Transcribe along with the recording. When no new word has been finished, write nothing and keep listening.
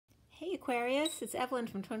Hey Aquarius, it's Evelyn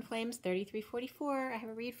from Twin Flames 3344. I have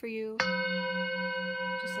a read for you.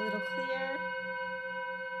 Just a little clear.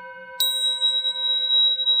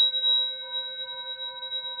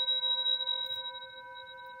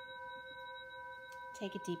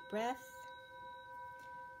 Take a deep breath.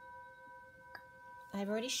 I've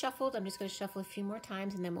already shuffled. I'm just going to shuffle a few more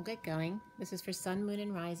times and then we'll get going. This is for Sun, Moon,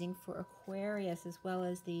 and Rising for Aquarius, as well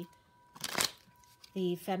as the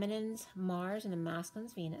feminine's Mars and the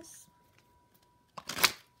masculine's Venus.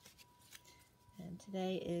 And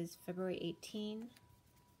today is February 18,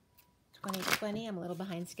 2020. I'm a little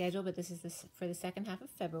behind schedule, but this is for the second half of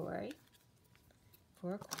February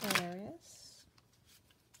for Aquarius.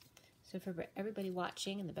 So for everybody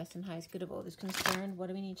watching, and the best and highest good of all is concerned, what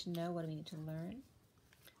do we need to know? What do we need to learn?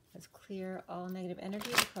 Let's clear all negative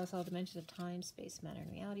energies across all dimensions of time, space, matter,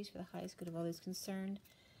 and realities for the highest good of all those concerned.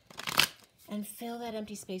 And fill that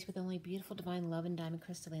empty space with only beautiful, divine love and diamond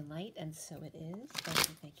crystalline light. And so it is. Thank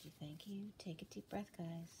you, thank you, thank you. Take a deep breath,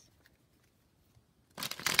 guys.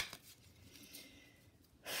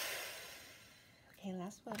 Okay,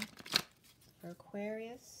 last one. For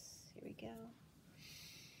Aquarius, here we go.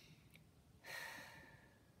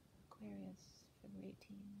 Aquarius, February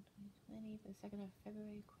 18, 2020, for the second half of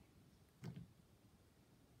February.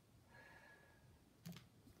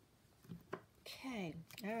 Okay,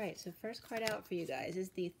 all right, so first card out for you guys is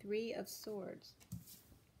the Three of Swords.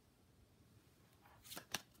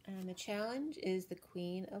 And the challenge is the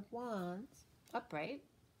Queen of Wands, upright.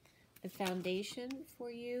 The foundation for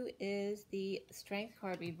you is the Strength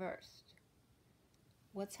card reversed.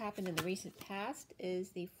 What's happened in the recent past is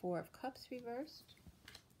the Four of Cups reversed.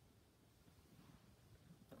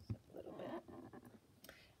 A little bit.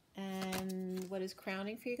 And what is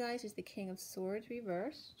crowning for you guys is the King of Swords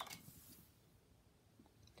reversed.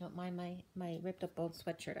 Don't mind my ripped up old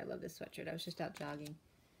sweatshirt. I love this sweatshirt. I was just out jogging.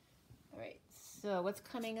 All right, so what's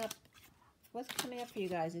coming up for you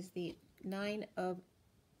guys is the Nine of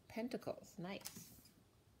Pentacles. Nice.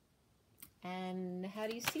 And how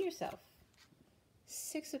do you see yourself?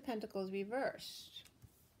 Six of Pentacles reversed.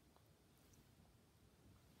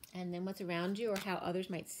 And then what's around you, or how others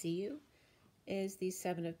might see you, is the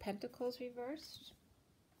Seven of Pentacles reversed.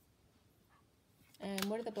 And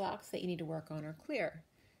what are the blocks that you need to work on or clear?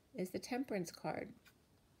 Is the Temperance card.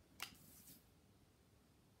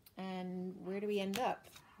 And where do we end up?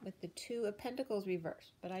 With the Two of Pentacles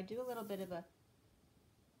reversed. But I do a little bit of a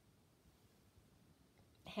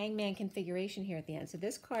hangman configuration here at the end. So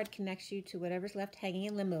this card connects you to whatever's left hanging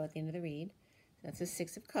in limbo at the end of the read. So that's a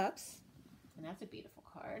Six of Cups. And that's a beautiful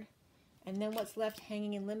card. And then what's left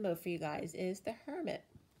hanging in limbo for you guys is the Hermit.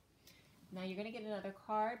 Now you're going to get another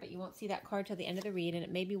card, but you won't see that card till the end of the read, and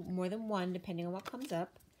it may be more than one depending on what comes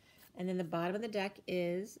up. And then the bottom of the deck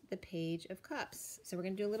is the Page of Cups. So we're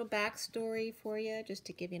going to do a little backstory for you just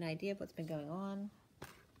to give you an idea of what's been going on.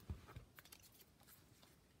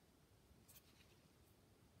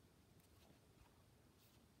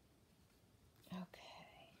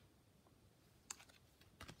 Okay.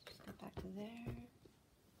 Just go back to there.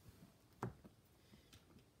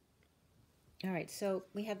 All right, so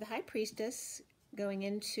we have the High Priestess going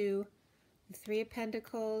into the Three of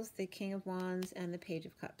Pentacles, the King of Wands, and the Page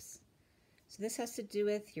of Cups. So this has to do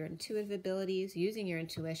with your intuitive abilities, using your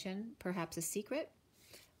intuition, perhaps a secret,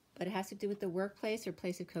 but it has to do with the workplace or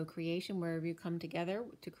place of co-creation, wherever you come together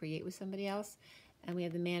to create with somebody else. And we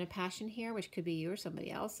have the Man of Passion here, which could be you or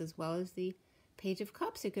somebody else, as well as the Page of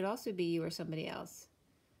Cups. It could also be you or somebody else.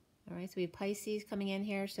 All right, so we have Pisces coming in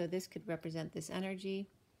here, so this could represent this energy.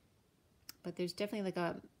 But there's definitely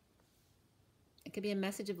like it could be a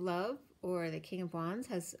message of love, or the King of Wands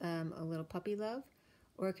has a little puppy love,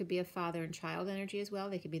 or it could be a father and child energy as well.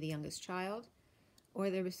 They could be the youngest child,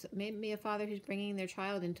 or there was maybe a father who's bringing their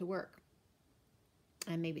child into work,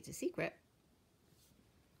 and maybe it's a secret.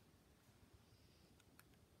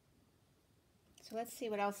 So let's see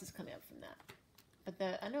what else is coming up from that. But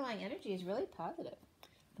the underlying energy is really positive.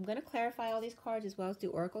 I'm going to clarify all these cards as well as do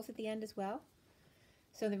oracles at the end as well.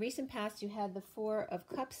 So in the recent past, you had the Four of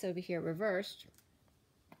Cups over here reversed.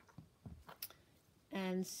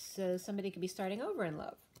 And so somebody could be starting over in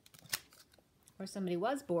love. Or somebody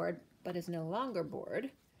was bored, but is no longer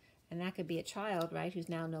bored. And that could be a child, right, who's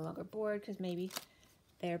now no longer bored because maybe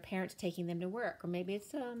their parents taking them to work. Or maybe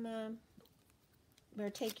it's or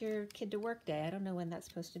take your kid to work day. I don't know when that's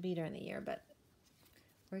supposed to be during the year, but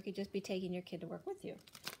or it could just be taking your kid to work with you.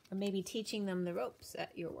 Or maybe teaching them the ropes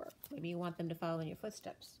at your work. Maybe you want them to follow in your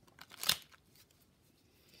footsteps.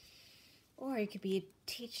 Or you could be a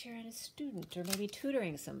teacher and a student, or maybe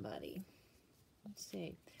tutoring somebody. Let's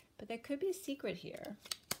see. But there could be a secret here.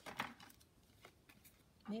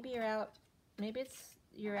 Maybe you're out, maybe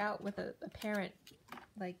you're out with a parent,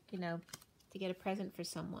 like, you know, to get a present for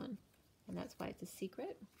someone. And that's why it's a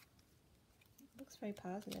secret. Looks very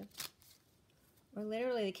positive. Or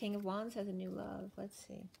literally the King of Wands has a new love. Let's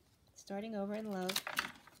see. Starting over in love.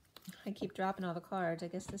 I keep dropping all the cards. I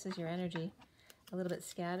guess this is your energy. A little bit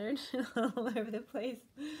scattered all over the place.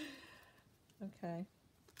 Okay.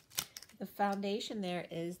 The foundation there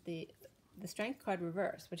is the Strength card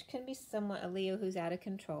reverse, which can be somewhat a Leo who's out of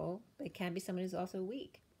control, but it can be someone who's also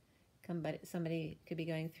weak. Somebody could be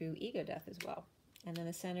going through ego death as well. And then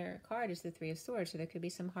the center card is the Three of Swords, so there could be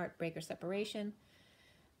some heartbreak or separation,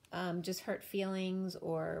 just hurt feelings,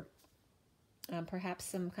 or perhaps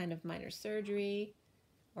some kind of minor surgery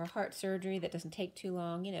or heart surgery that doesn't take too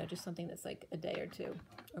long, you know, just something that's like a day or two,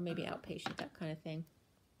 or maybe outpatient, that kind of thing.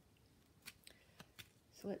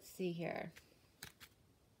 So let's see here.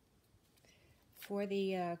 For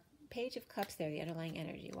the Page of Cups there, the underlying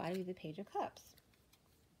energy, why do we have the Page of Cups?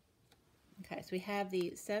 Okay, so we have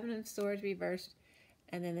the Seven of Swords reversed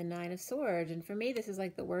and then the Nine of Swords. And for me, this is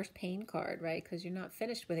like the worst pain card, right? Because you're not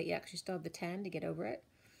finished with it yet, because you still have the 10 to get over it.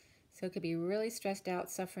 So it could be really stressed out,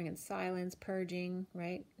 suffering in silence, purging,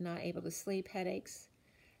 right? Not able to sleep, headaches.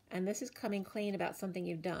 And this is coming clean about something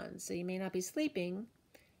you've done. So you may not be sleeping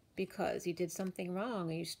because you did something wrong,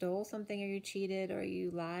 or you stole something, or you cheated, or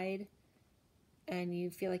you lied, and you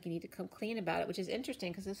feel like you need to come clean about it, which is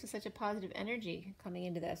interesting because this is such a positive energy coming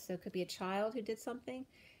into this. So it could be a child who did something.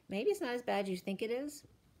 Maybe it's not as bad as you think it is,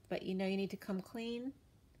 but you know you need to come clean.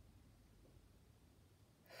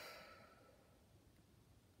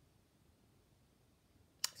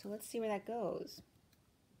 So let's see where that goes.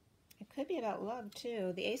 It could be about love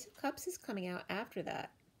too. The Ace of Cups is coming out after that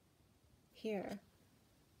here.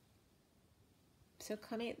 So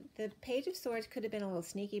the Page of Swords could have been a little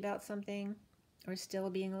sneaky about something, or still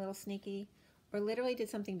being a little sneaky, or literally did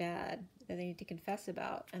something bad that they need to confess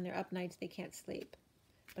about, and they're up nights they can't sleep.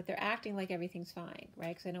 But they're acting like everything's fine,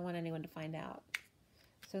 right? Because I don't want anyone to find out.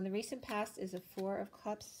 So in the recent past is a Four of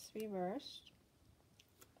Cups reversed.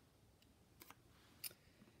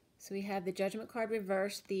 So we have the Judgment card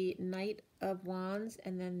reversed, the Knight of Wands,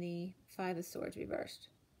 and then the Five of Swords reversed.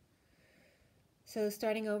 So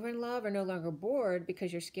starting over in love, or no longer bored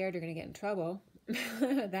because you're scared you're going to get in trouble.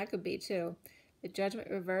 That could be too. The Judgment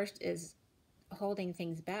reversed is holding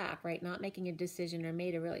things back, right? Not making a decision, or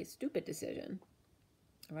made a really stupid decision,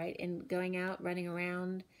 right? And going out, running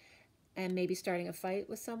around, and maybe starting a fight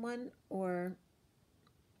with someone, or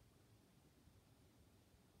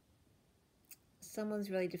someone's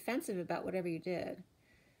really defensive about whatever you did.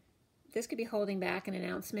 This could be holding back an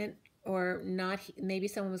announcement, or not. Maybe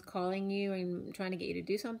someone was calling you and trying to get you to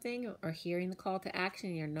do something, or hearing the call to action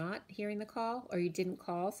and you're not hearing the call, or you didn't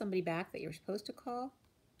call somebody back that you were supposed to call.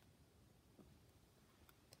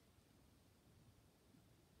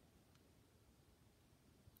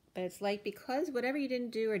 But it's like, because whatever you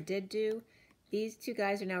didn't do or did do, these two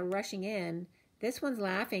guys are now rushing in. This one's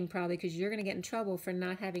laughing probably because you're going to get in trouble for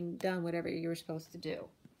not having done whatever you were supposed to do.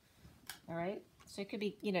 All right? So it could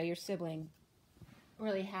be, you know, your sibling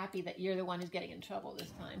really happy that you're the one who's getting in trouble this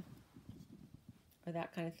time, or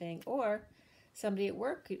that kind of thing. Or somebody at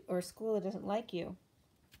work or school that doesn't like you,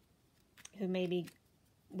 who maybe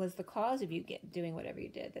was the cause of you doing whatever you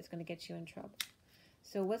did, that's going to get you in trouble.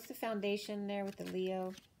 So what's the foundation there with the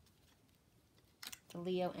Leo? The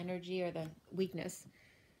Leo energy, or the weakness.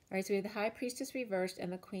 All right, so we have the High Priestess reversed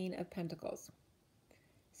and the Queen of Pentacles.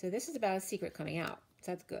 So this is about a secret coming out.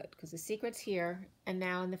 So that's good, because the secret's here, and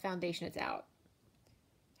now in the foundation it's out.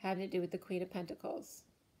 Having to do with the Queen of Pentacles.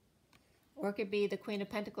 Or it could be the Queen of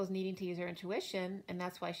Pentacles needing to use her intuition, and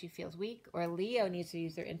that's why she feels weak. Or Leo needs to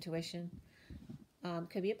use their intuition.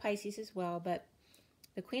 Could be a Pisces as well, but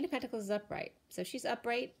the Queen of Pentacles is upright. So if she's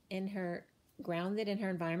upright in her, grounded in her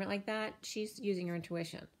environment like that, she's using her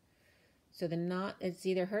intuition. So it's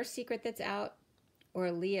either her secret that's out, or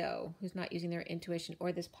a Leo who's not using their intuition,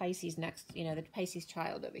 or this Pisces next, you know, the Pisces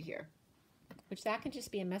child over here. Which that can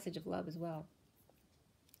just be a message of love as well.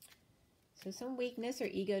 So some weakness or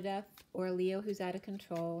ego death, or a Leo who's out of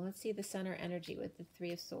control. Let's see the center energy with the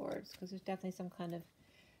Three of Swords, because there's definitely some kind of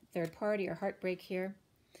third party or heartbreak here.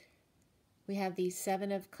 We have the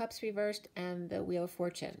Seven of Cups reversed and the Wheel of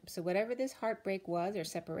Fortune. So whatever this heartbreak was, or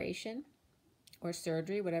separation, or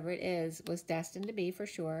surgery, whatever it is, was destined to be for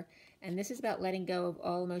sure. And this is about letting go of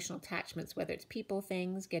all emotional attachments, whether it's people,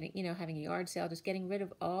 things, getting, you know, having a yard sale, just getting rid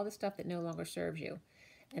of all the stuff that no longer serves you.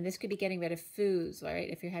 And this could be getting rid of foods, right?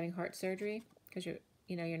 If you're having heart surgery because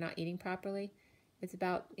you're not eating properly. It's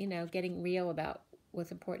about, you know, getting real about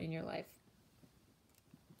what's important in your life.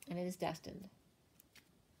 And it is destined.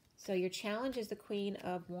 So your challenge is the Queen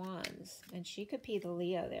of Wands, and she could be the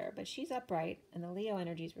Leo there, but she's upright, and the Leo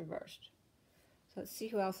energy is reversed. So let's see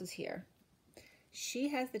who else is here. She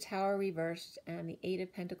has the Tower reversed, and the Eight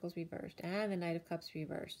of Pentacles reversed, and the Knight of Cups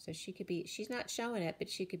reversed. So she could be, she's not showing it,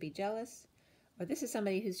 but she could be jealous, or this is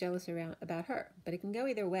somebody who's jealous about her. But it can go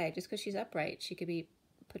either way. Just because she's upright, she could be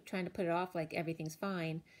trying to put it off like everything's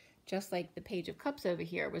fine, just like the Page of Cups over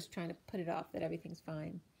here was trying to put it off that everything's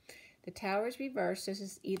fine. The Tower is reversed. This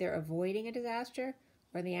is either avoiding a disaster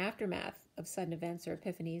or in the aftermath of sudden events or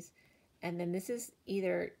epiphanies. And then this is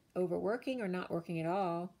either overworking or not working at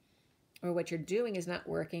all, or what you're doing is not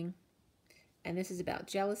working. And this is about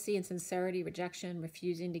jealousy, insincerity, rejection,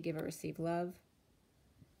 refusing to give or receive love.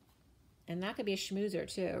 And that could be a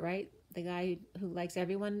schmoozer too, right? The guy who likes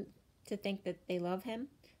everyone to think that they love him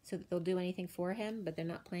so that they'll do anything for him, but they're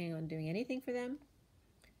not planning on doing anything for them.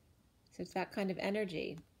 So it's that kind of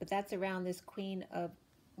energy. But that's around this Queen of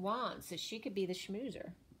Wands. So she could be the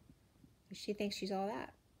schmoozer. She thinks she's all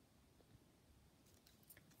that.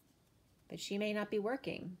 But she may not be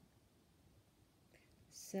working.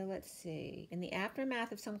 So let's see. In the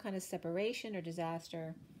aftermath of some kind of separation or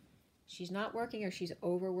disaster, she's not working or she's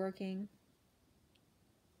overworking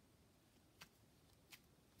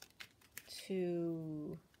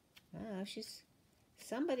to, I don't know,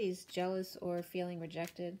 somebody's jealous or feeling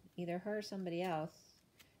rejected, either her or somebody else.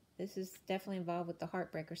 This is definitely involved with the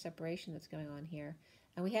heartbreak or separation that's going on here.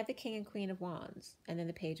 And we have the King and Queen of Wands, and then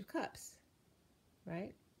the Page of Cups,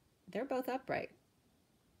 right? They're both upright.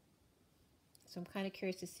 So I'm kind of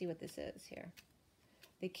curious to see what this is here.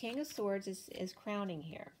 The King of Swords is crowning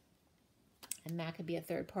here. And that could be a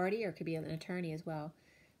third party or it could be an attorney as well.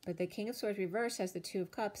 But the King of Swords reversed has the Two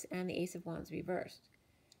of Cups and the Ace of Wands reversed.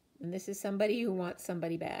 And this is somebody who wants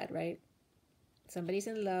somebody bad, right? Somebody's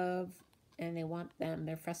in love and they want them.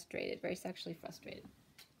 They're frustrated, very sexually frustrated.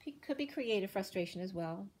 Could be creative frustration as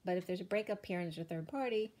well. But if there's a breakup here and there's a third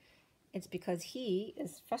party, it's because he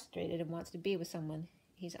is frustrated and wants to be with someone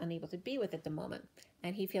he's unable to be with at the moment.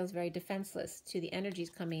 And he feels very defenseless to the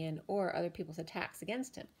energies coming in or other people's attacks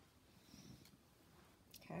against him.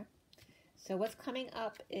 Okay. So what's coming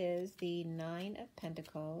up is the Nine of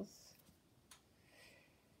Pentacles.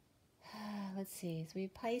 Let's see. So we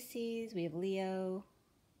have Pisces, we have Leo.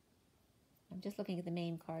 I'm just looking at the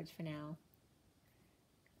main cards for now.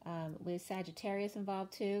 We have Sagittarius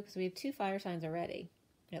involved too, because we have two fire signs already,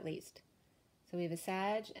 at least. So we have a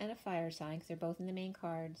Sag and a fire sign, because they're both in the main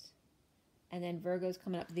cards. And then Virgo's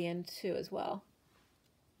coming up at the end too as well.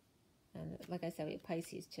 And like I said, we have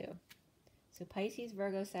Pisces too. So Pisces,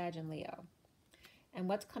 Virgo, Sag, and Leo. And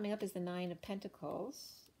what's coming up is the Nine of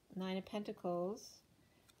Pentacles. Nine of Pentacles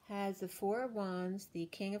has the Four of Wands, the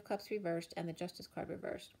King of Cups reversed, and the Justice card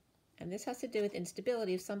reversed. And this has to do with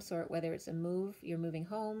instability of some sort, whether it's a move, you're moving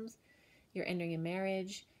homes, you're entering a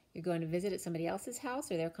marriage, you're going to visit at somebody else's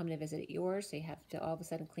house, or they're coming to visit at yours, so you have to all of a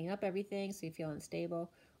sudden clean up everything, so you feel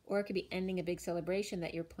unstable. Or it could be ending a big celebration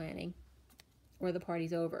that you're planning, or the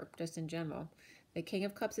party's over, just in general. The King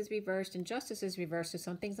of Cups is reversed, and Justice is reversed, so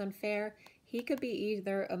something's unfair. He could be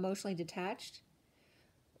either emotionally detached,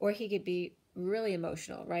 or he could be really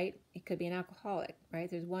emotional, right? He could be an alcoholic, right?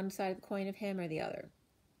 There's one side of the coin of him or the other.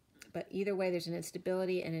 But either way, there's an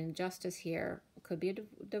instability and an injustice here. Could be a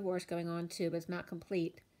divorce going on too, but it's not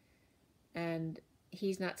complete. And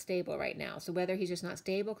he's not stable right now. So whether he's just not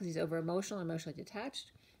stable because he's over-emotional, emotionally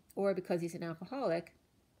detached, or because he's an alcoholic,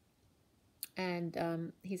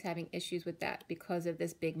 and he's having issues with that because of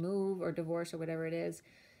this big move or divorce or whatever it is.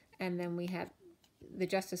 And then we have the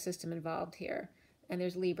justice system involved here. And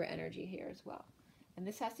there's Libra energy here as well. And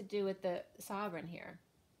this has to do with the sovereign here.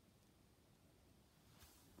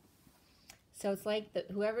 So it's like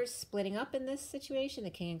whoever's splitting up in this situation, the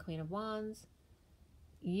King and Queen of Wands,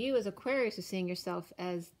 you as Aquarius are seeing yourself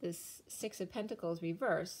as this Six of Pentacles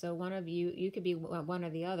reversed. So one of you could be one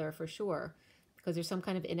or the other for sure, because there's some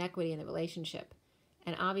kind of inequity in the relationship.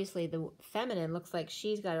 And obviously the feminine looks like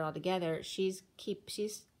she's got it all together. She's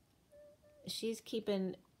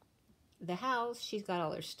keeping the house. She's got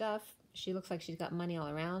all her stuff. She looks like she's got money all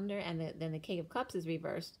around her. And then the King of Cups is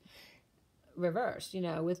reversed, you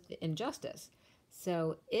know, with injustice.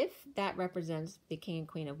 So if that represents the King and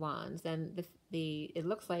Queen of Wands, then it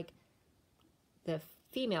looks like the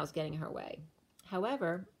female's getting her way.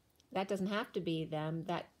 However, that doesn't have to be them.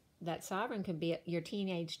 That sovereign could be your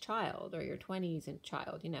teenage child or your 20s and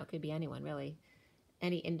child. You know, it could be anyone really,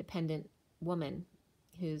 any independent woman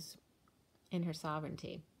who's in her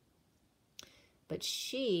sovereignty. But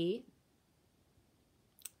she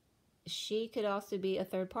could also be a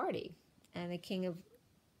third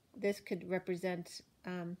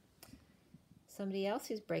somebody else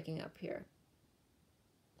who's breaking up here.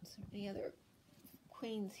 Is there any other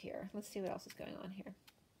queens here? Let's see what else is going on here.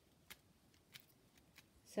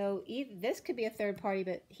 So this could be a third party,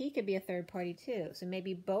 but he could be a third party too. So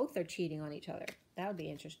maybe both are cheating on each other. That would be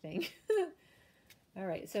interesting. All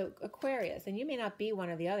right, so Aquarius, and you may not be one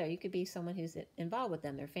or the other. You could be someone who's involved with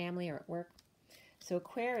them, their family or at work. So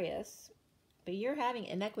Aquarius, but you're having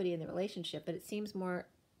inequity in the relationship, but it seems more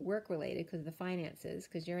work-related because of the finances,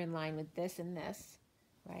 because you're in line with this and this,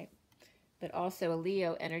 right? But also a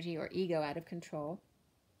Leo energy or ego out of control.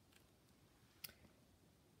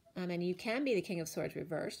 And you can be the King of Swords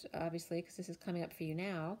reversed, obviously, because this is coming up for you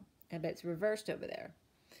now, but it's reversed over there.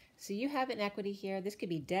 So you have inequity here. This could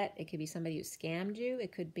be debt. It could be somebody who scammed you.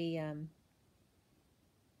 It could be,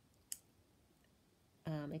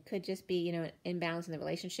 it could just be, you know, an imbalance in the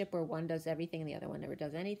relationship where one does everything and the other one never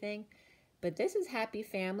does anything. But this is happy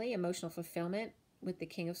family, emotional fulfillment with the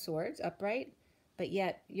King of Swords, upright. But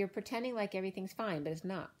yet you're pretending like everything's fine, but it's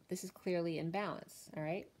not. This is clearly imbalance, all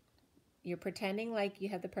right? You're pretending like you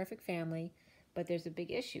have the perfect family, but there's a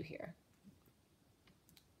big issue here.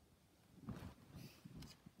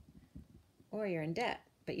 Or you're in debt,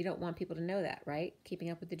 but you don't want people to know that, right? Keeping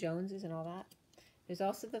up with the Joneses and all that. There's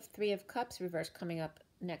also the Three of Cups reverse coming up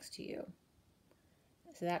next to you.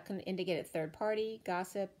 So that can indicate a third party,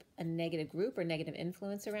 gossip, a negative group or negative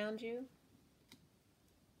influence around you.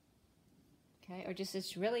 Okay, or just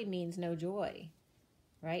this really means no joy,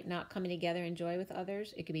 right? Not coming together in joy with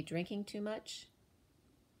others. It could be drinking too much,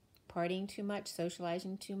 partying too much,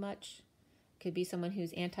 socializing too much. Could be someone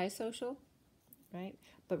who's antisocial, right?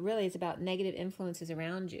 But really it's about negative influences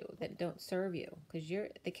around you that don't serve you, because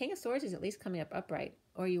the King of Swords is at least coming up upright,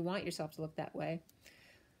 or you want yourself to look that way.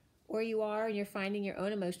 Or you are, and you're finding your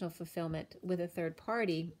own emotional fulfillment with a third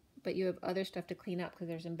party, but you have other stuff to clean up because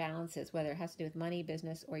there's imbalances, whether it has to do with money,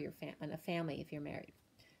 business, or your and a family if you're married.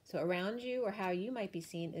 So around you, or how you might be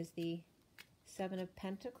seen, is the Seven of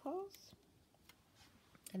Pentacles.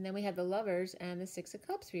 And then we have the Lovers and the Six of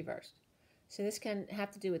Cups reversed. So this can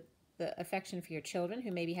have to do with the affection for your children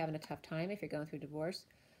who may be having a tough time if you're going through divorce,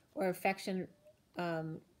 or affection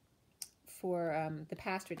for the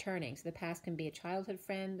past returning. So the past can be a childhood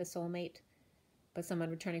friend, a soulmate, but someone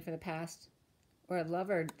returning for the past, or a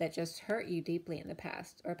lover that just hurt you deeply in the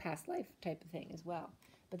past, or a past life type of thing as well.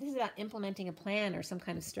 But this is about implementing a plan or some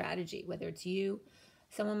kind of strategy, whether it's you,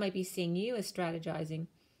 someone might be seeing you as strategizing,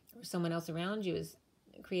 or someone else around you is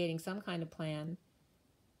creating some kind of plan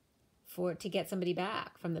to get somebody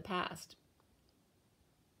back from the past,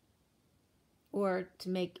 or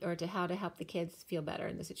to how to help the kids feel better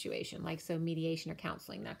in the situation, like so mediation or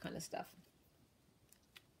counseling, that kind of stuff.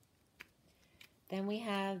 Then we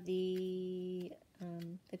have the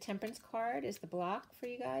Temperance card is the block for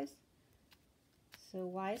you guys. So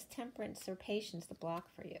why is Temperance or Patience the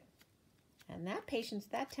block for you? And that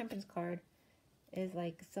Temperance card is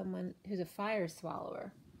like someone who's a fire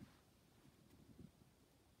swallower.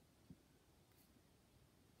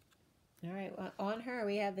 All right, well, on her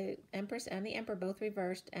we have the Empress and the Emperor both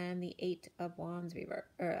reversed, and the Eight of Wands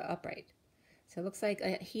upright. So it looks like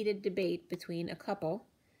a heated debate between a couple,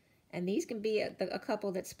 and these can be a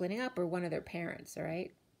couple that's splitting up or one of their parents, all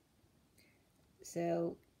right?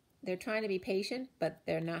 So they're trying to be patient, but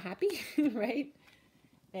they're not happy, right?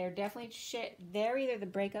 They're definitely they're either the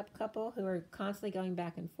breakup couple who are constantly going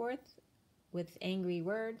back and forth with angry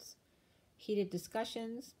words, heated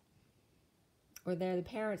discussions, or they're the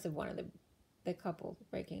parents of one of the couple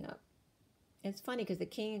breaking up. It's funny because the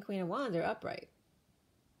King and Queen of Wands are upright,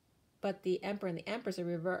 but the Emperor and the Empress are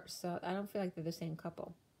reversed, so I don't feel like they're the same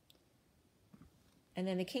couple. And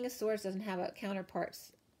then the King of Swords doesn't have a counterpart,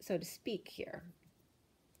 so to speak, here.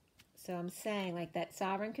 So I'm saying like that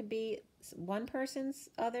Sovereign could be one person's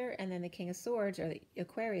other, and then the King of Swords or the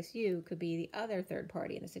Aquarius, you, could be the other third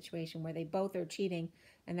party in the situation where they both are cheating,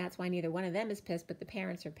 and that's why neither one of them is pissed, but the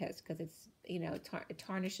parents are pissed because it's, you know, it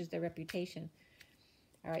tarnishes their reputation.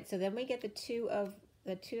 All right, so then we get the Two of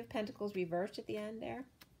Pentacles reversed at the end there.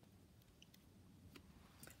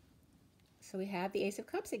 So we have the Ace of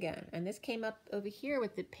Cups again, and this came up over here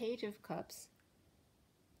with the Page of Cups,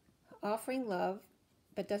 offering love,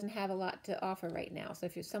 but doesn't have a lot to offer right now. So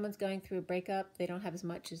if someone's going through a breakup, they don't have as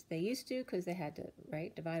much as they used to because they had to,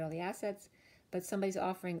 right, divide all the assets, but somebody's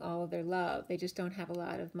offering all of their love. They just don't have a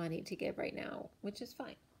lot of money to give right now, which is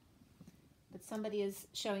fine. But somebody is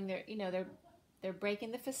showing their, you know, they're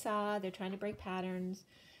breaking the facade, they're trying to break patterns,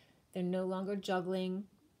 they're no longer juggling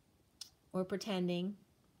or pretending,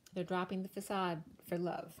 they're dropping the facade for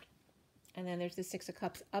love. And then there's the Six of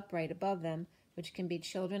Cups upright above them, which can be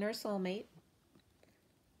children or soulmate,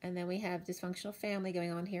 And then we have dysfunctional family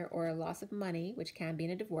going on here, or a loss of money, which can be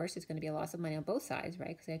in a divorce. It's going to be a loss of money on both sides, right?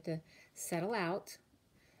 Because they have to settle out.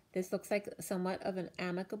 This looks like somewhat of an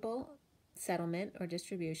amicable settlement or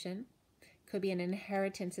distribution. Could be an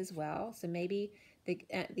inheritance as well. So maybe the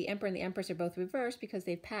Emperor and the Empress are both reversed because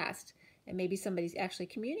they've passed, and maybe somebody's actually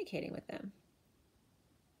communicating with them.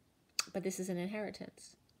 But this is an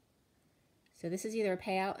inheritance. So this is either a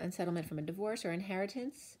payout and settlement from a divorce or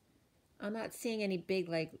inheritance. I'm not seeing any big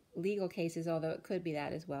like legal cases, although it could be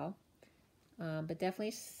that as well. But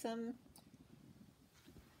definitely some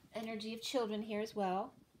energy of children here as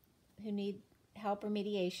well who need help or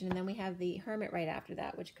mediation. And then we have the Hermit right after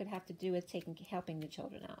that, which could have to do with helping the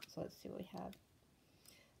children out. So let's see what we have.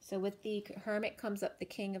 So with the Hermit comes up the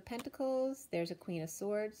King of Pentacles. There's a Queen of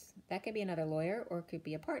Swords. That could be another lawyer, or it could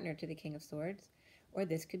be a partner to the King of Swords. Or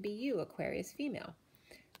this could be you, Aquarius female.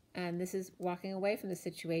 And this is walking away from the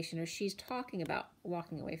situation, or she's talking about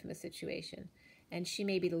walking away from the situation. And she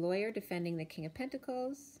may be the lawyer defending the King of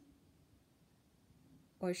Pentacles,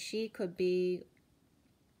 or she could be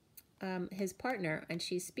his partner, and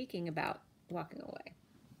she's speaking about walking away.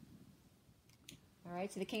 All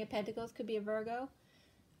right, so the King of Pentacles could be a Virgo,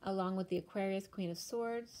 along with the Aquarius Queen of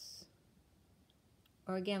Swords.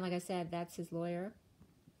 Or again, like I said, that's his lawyer.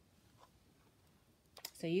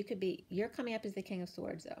 So you could be, you're coming up as the King of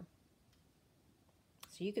Swords, though.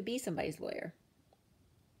 So you could be somebody's lawyer.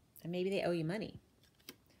 And maybe they owe you money.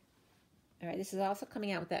 All right, this is also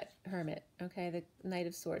coming out with that Hermit, okay, the Knight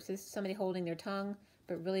of Swords. So this is somebody holding their tongue,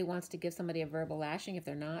 but really wants to give somebody a verbal lashing if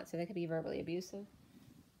they're not. So they could be verbally abusive.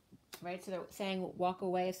 Right, so they're saying walk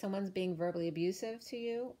away. If someone's being verbally abusive to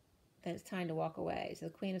you, then it's time to walk away. So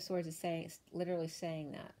the Queen of Swords is saying, literally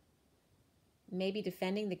saying that. Maybe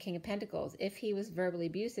defending the King of Pentacles. If he was verbally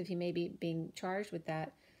abusive, he may be being charged with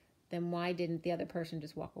that. Then why didn't the other person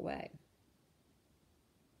just walk away?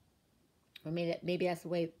 Or maybe that's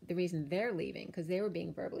the reason they're leaving, because they were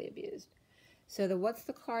being verbally abused. So what's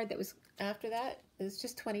the card that was after that? It's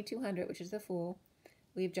just 2200, which is the Fool.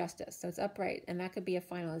 We have Justice, so it's upright, and that could be a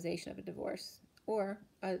finalization of a divorce or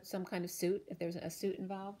some kind of suit if there's a suit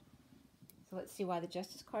involved. So let's see why the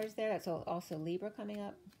Justice card is there. That's also Libra coming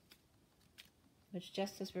up, which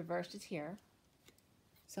Justice reversed is here.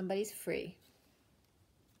 Somebody's free.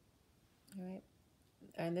 All right,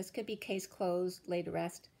 and this could be case closed, laid to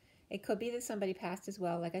rest. It could be that somebody passed as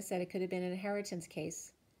well. Like I said, it could have been an inheritance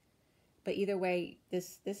case. But either way,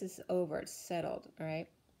 this is over. It's settled, all right?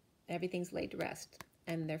 Everything's laid to rest,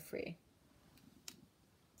 and they're free.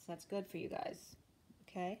 So that's good for you guys,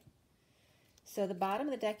 okay? So the bottom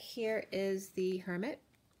of the deck here is the Hermit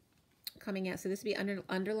coming out. So this would be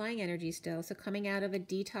underlying energy still. So coming out of a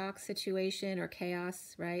detox situation or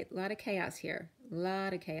chaos, right? A lot of chaos here. A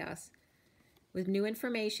lot of chaos. With new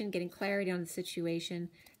information, getting clarity on the situation,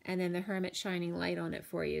 and then the Hermit shining light on it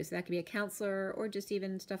for you. So that could be a counselor or just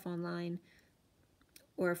even stuff online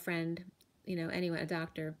or a friend, you know, anyone, a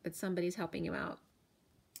doctor, but somebody's helping you out,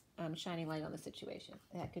 shining light on the situation.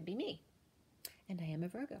 That could be me, and I am a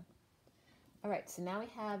Virgo. All right, so now we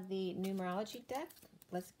have the numerology deck.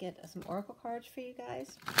 Let's get some oracle cards for you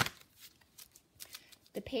guys.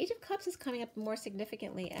 The Page of Cups is coming up more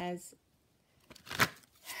significantly as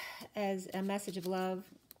a message of love,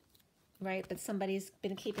 right? But somebody's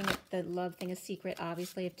been keeping the love thing a secret,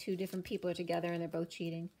 obviously, if two different people are together and they're both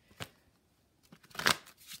cheating.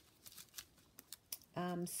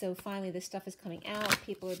 So finally, this stuff is coming out.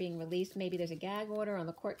 People are being released. Maybe there's a gag order on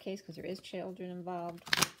the court case because there is children involved.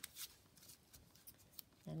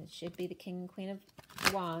 And it should be the King and Queen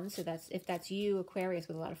of Wands. So that's if that's you, Aquarius,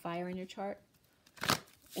 with a lot of fire in your chart.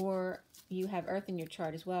 Or you have Earth in your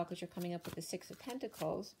chart as well because you're coming up with the Six of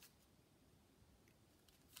Pentacles.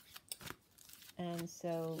 And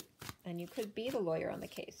so, and you could be the lawyer on the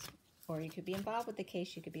case. Or you could be involved with the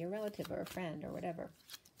case. You could be a relative or a friend or whatever.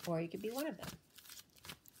 Or you could be one of them.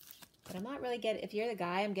 But I'm not really getting, if you're the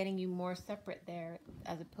guy, I'm getting you more separate there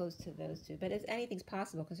as opposed to those two. But anything's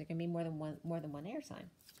possible because there can be more than one air sign.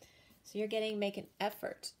 So you're getting, make an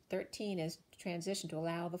effort. 13 is transition, to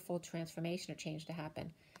allow the full transformation or change to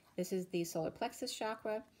happen. This is the solar plexus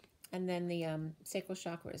chakra and then the sacral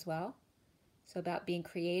chakra as well. So about being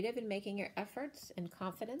creative and making your efforts and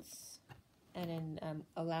confidence and in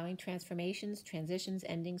allowing transformations, transitions,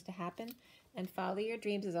 endings to happen. And follow your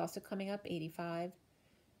dreams is also coming up, 85.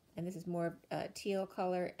 And this is more teal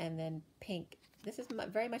color and then pink. This is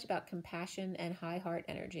very much about compassion and high heart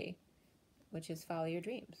energy, which is follow your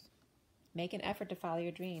dreams. Make an effort to follow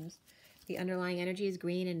your dreams. The underlying energy is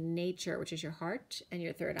green and nature, which is your heart and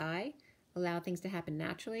your third eye. Allow things to happen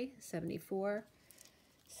naturally, 74.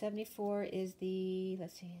 74 is the,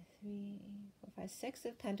 let's see, 3, 4, 5, 6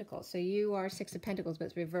 of Pentacles. So you are 6 of Pentacles, but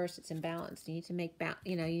it's reversed. It's imbalanced. You need to make,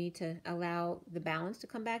 you need to allow the balance to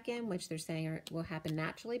come back in, which they're saying will happen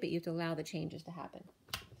naturally, but you have to allow the changes to happen.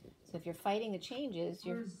 So if you're fighting the changes,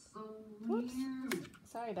 you're, whoops,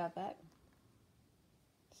 sorry about that.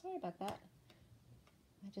 Sorry about that.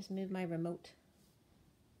 I just moved my remote.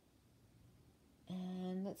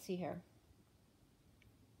 And let's see here.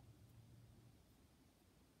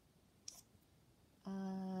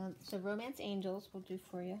 So Romance Angels will do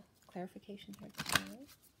for you. Clarification here,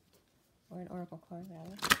 or an Oracle card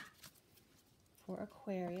rather. For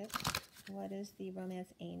Aquarius, what is the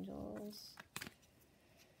Romance Angels?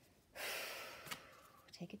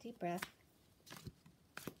 Take a deep breath.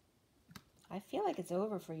 I feel like it's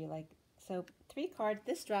over for you. Like, so 3 cards,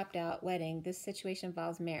 this dropped out, wedding. This situation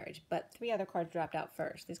involves marriage, but 3 other cards dropped out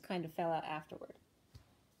first. This kind of fell out afterward.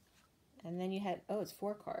 And then you had, oh, it's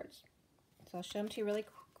 4 cards. So I'll show them to you really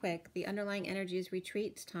quick. The underlying energy is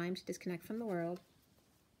retreat. It's time to disconnect from the world.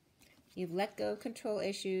 You've let go of control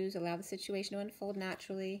issues. Allow the situation to unfold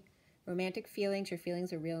naturally. Romantic feelings. Your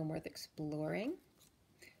feelings are real and worth exploring.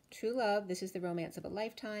 True love. This is the romance of a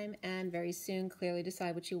lifetime. And very soon, clearly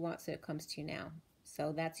decide what you want so it comes to you now.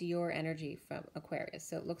 So that's your energy from Aquarius.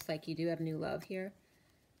 So it looks like you do have new love here.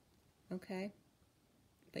 Okay.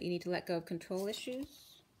 But you need to let go of control issues.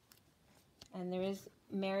 And there is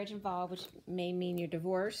marriage involved, which may mean your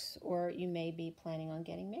divorce, or you may be planning on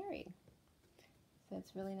getting married. So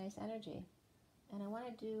it's really nice energy. And I want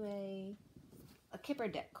to do a Kipper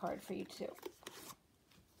deck card for you too.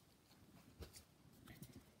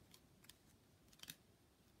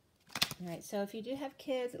 All right, so if you do have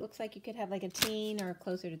kids, it looks like you could have like a teen or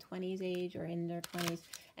closer to 20s age or in their 20s.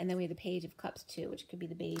 And then we have the Page of Cups too, which could be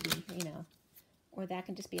the baby, you know. Or that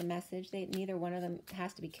can just be a message. Neither one of them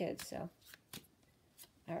has to be kids, so.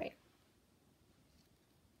 All right.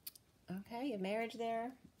 Okay, a marriage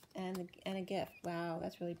there and a gift. Wow,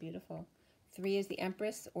 that's really beautiful. 3 is the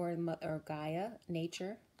Empress or Gaia,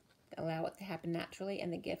 nature. Allow it to happen naturally.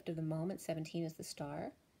 And the gift of the moment. 17 is the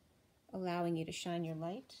Star, allowing you to shine your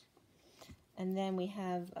light. And then we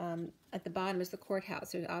have, at the bottom is the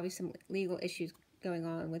courthouse. There's obviously some legal issues going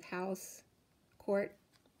on with house, court,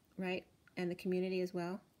 right? And the community as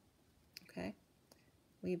well. Okay.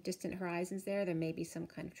 We have distant horizons there. There may be some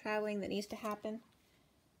kind of traveling that needs to happen.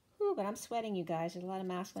 Whew, but I'm sweating, you guys. There's a lot of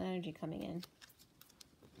masculine energy coming in.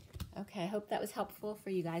 Okay, I hope that was helpful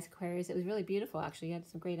for you guys, Aquarius. It was really beautiful, actually. You had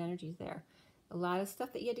some great energies there. A lot of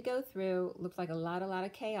stuff that you had to go through. Looks like a lot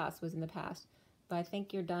of chaos was in the past. But I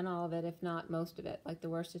think you're done all of it, if not most of it. Like, the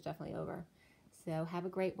worst is definitely over. So have a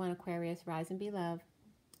great one, Aquarius. Rise and be love.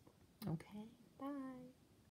 Okay.